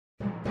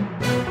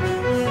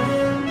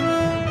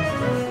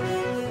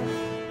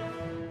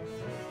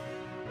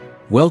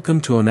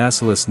Welcome to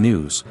Onasilus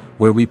News,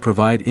 where we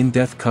provide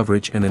in-depth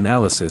coverage and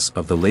analysis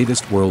of the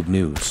latest world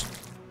news.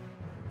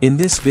 In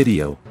this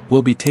video,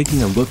 we'll be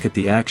taking a look at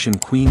the action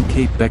queen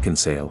Kate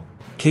Beckinsale.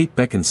 Kate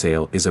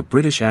Beckinsale is a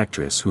British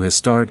actress who has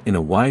starred in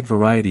a wide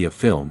variety of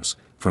films,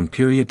 from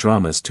period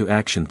dramas to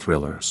action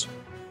thrillers.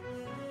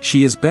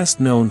 She is best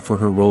known for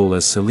her role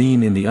as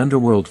Selene in the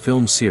Underworld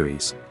film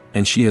series,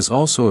 and she has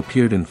also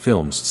appeared in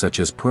films such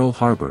as Pearl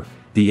Harbor,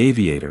 The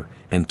Aviator,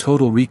 and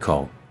Total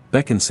Recall.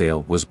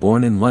 Beckinsale was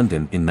born in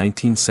London in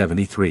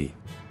 1973.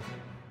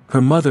 Her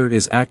mother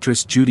is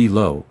actress Judy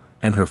Lowe,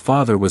 and her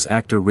father was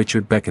actor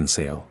Richard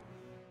Beckinsale.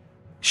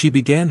 She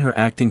began her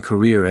acting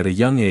career at a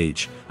young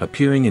age,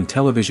 appearing in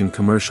television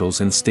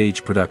commercials and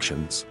stage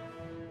productions.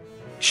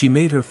 She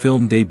made her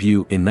film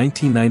debut in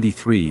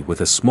 1993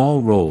 with a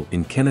small role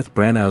in Kenneth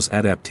Branagh's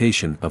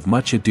adaptation of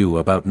Much Ado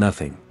About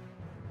Nothing.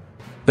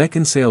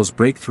 Beckinsale's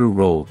breakthrough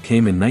role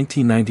came in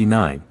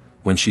 1999,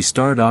 when she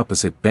starred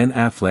opposite Ben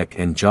Affleck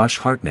and Josh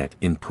Hartnett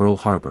in Pearl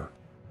Harbor.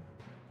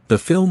 The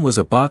film was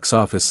a box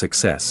office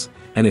success,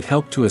 and it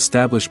helped to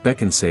establish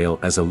Beckinsale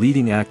as a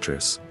leading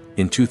actress.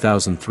 In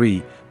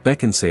 2003,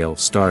 Beckinsale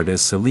starred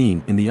as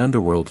Selene in the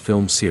Underworld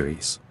film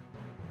series.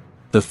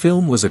 The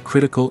film was a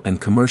critical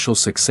and commercial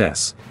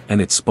success, and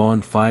it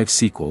spawned 5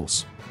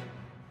 sequels.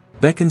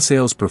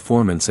 Beckinsale's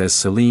performance as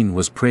Selene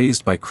was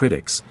praised by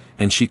critics,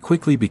 and she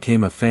quickly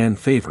became a fan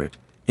favorite.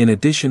 In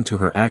addition to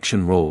her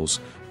action roles,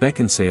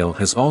 Beckinsale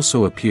has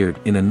also appeared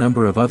in a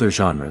number of other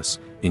genres,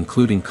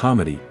 including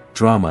comedy,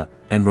 drama,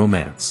 and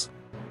romance.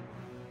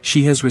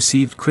 She has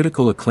received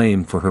critical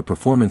acclaim for her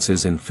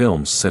performances in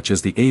films such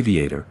as The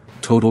Aviator,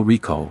 Total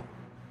Recall,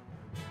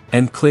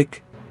 and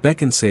Click.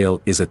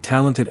 Beckinsale is a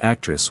talented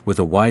actress with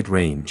a wide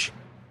range.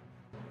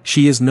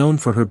 She is known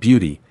for her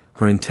beauty,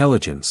 her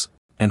intelligence,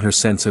 and her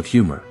sense of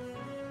humor.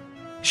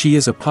 She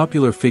is a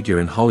popular figure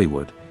in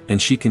Hollywood,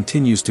 and she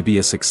continues to be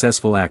a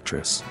successful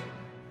actress.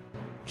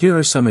 Here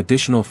are some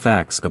additional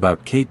facts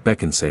about Kate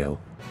Beckinsale.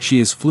 She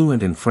is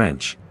fluent in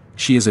French.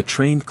 She is a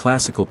trained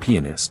classical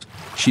pianist.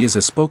 She is a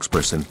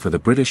spokesperson for the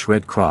British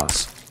Red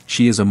Cross.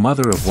 She is a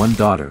mother of 1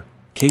 daughter.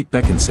 Kate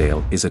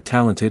Beckinsale is a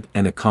talented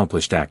and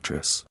accomplished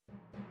actress.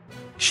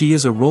 She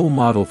is a role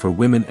model for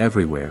women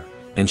everywhere,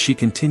 and she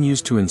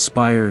continues to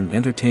inspire and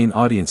entertain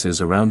audiences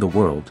around the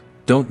world.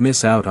 Don't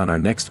miss out on our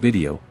next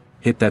video.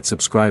 Hit that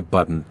subscribe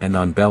button and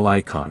on bell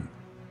icon.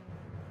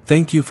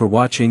 Thank you for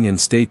watching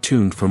and stay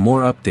tuned for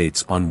more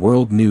updates on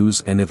world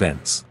news and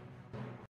events.